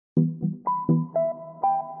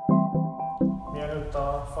mielőtt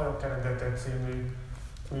a Fajok eredete című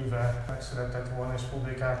műve megszületett volna és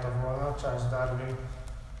publikálta volna, Charles Darwin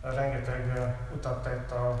rengeteg utat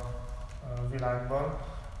tett a világban,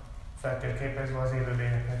 feltérképezve az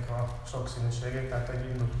élőlényeknek a sokszínűségét, tehát egy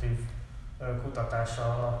induktív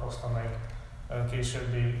kutatással alapozta meg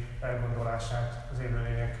későbbi elgondolását az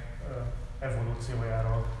élőlények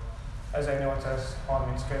evolúciójáról.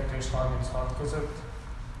 1832 és 36 között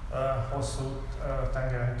hosszú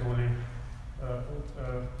tengeren túli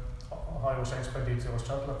hajós expedícióhoz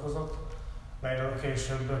csatlakozott, melyről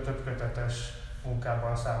később több kötetes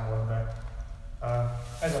munkában számolt be.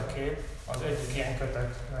 Ez a kép az egyik ilyen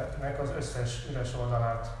kötetnek az összes üres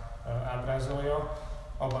oldalát ábrázolja,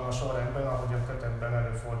 abban a sorrendben, ahogy a kötetben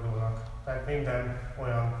előfordulnak. Tehát minden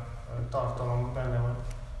olyan tartalom benne van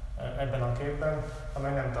ebben a képben,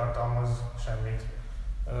 amely nem tartalmaz semmit.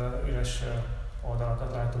 Üres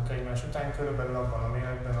oldalakat látunk egymás után, körülbelül abban a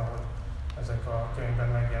méretben, ahogy ezek a könyvben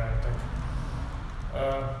megjelentek.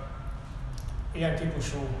 Ilyen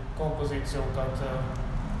típusú kompozíciókat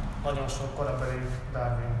nagyon sok korabeli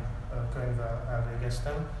Darwin könyvvel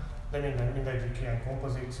elvégeztem, de mindegyik ilyen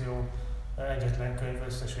kompozíció egyetlen könyv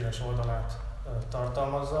összes üres oldalát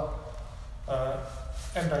tartalmazza.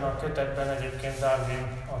 Ebben a kötetben egyébként Darwin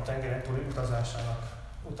a tengeren túli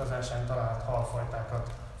utazásán talált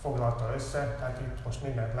halfajtákat foglalta össze, tehát itt most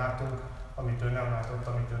mindent látunk, amit ő nem látott,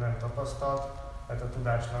 amit ő nem tapasztalt, tehát a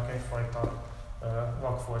tudásnak egyfajta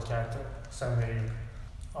vakfoltját szemléljük.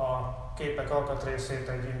 A képek alkatrészét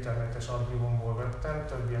egy internetes archívumból vettem,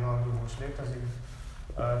 több ilyen archívum is létezik,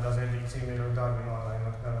 de az egyik címéről Darwin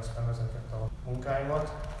Online-nak neveztem ezeket a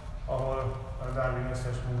munkáimat, ahol a Darwin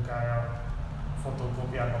összes munkája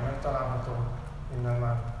fotókópiában megtalálható, innen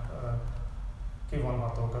már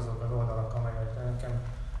kivonhatók azok az oldalak, amelyekre nekem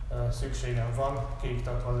szükségem van,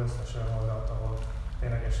 kiiktatva az összes olyan oldalt, ahol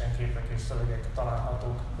ténylegesen képek és szövegek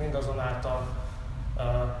találhatók. Mindazonáltal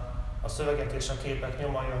a szövegek és a képek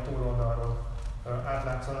nyomai a túloldalról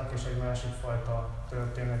átlátszanak, és egy másik fajta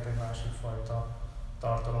történet, egy másik fajta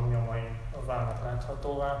tartalom nyomai válnak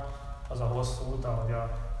láthatóvá. Az a hosszú út, ahogy a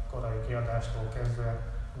korai kiadástól kezdve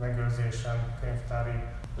megőrzésen, könyvtári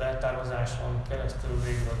leltározáson keresztül,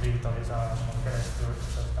 végül a digitalizáláson keresztül,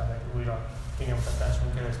 és aztán egy újra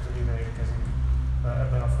kinyomtatáson keresztül ideérkezik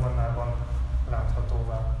ebben a formában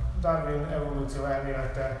láthatóvá. Darwin evolúció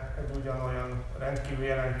elmélete egy ugyanolyan rendkívül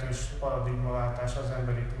jelentős paradigmaváltás az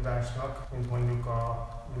emberi tudásnak, mint mondjuk a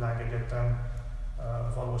világegyetem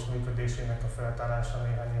valós működésének a feltárása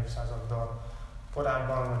néhány évszázaddal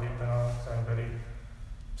korábban, vagy éppen az emberi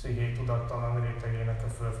psziché tudattalan rétegének a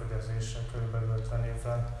felfedezése kb. 50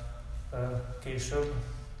 évvel később.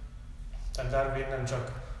 Tehát Darwin nem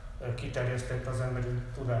csak kiterjesztette az emberi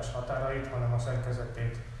tudás határait, hanem a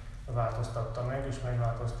szerkezetét változtatta meg, és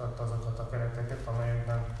megváltoztatta azokat a kereteket,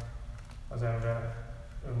 amelyekben az ember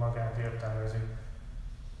önmagát értelmezi.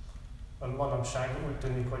 Manapság úgy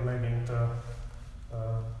tűnik, hogy megint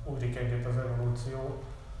ugrik egyet az evolúció,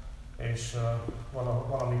 és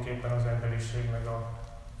valamiképpen az emberiség meg a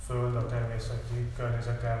Föld, a természeti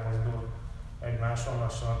környezet elmozdul egymáson,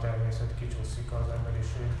 lassan a természet kicsúszik az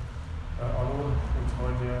emberiség alul,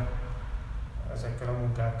 úgyhogy ezekkel a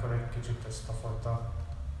munkákkal egy kicsit ezt a fajta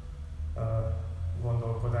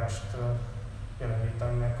gondolkodást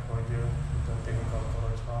jelenítem meg, hogy mi történik akkor,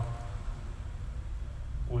 hogyha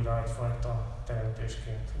újra egyfajta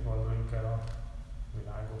teremtésként gondoljuk el a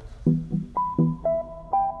világot.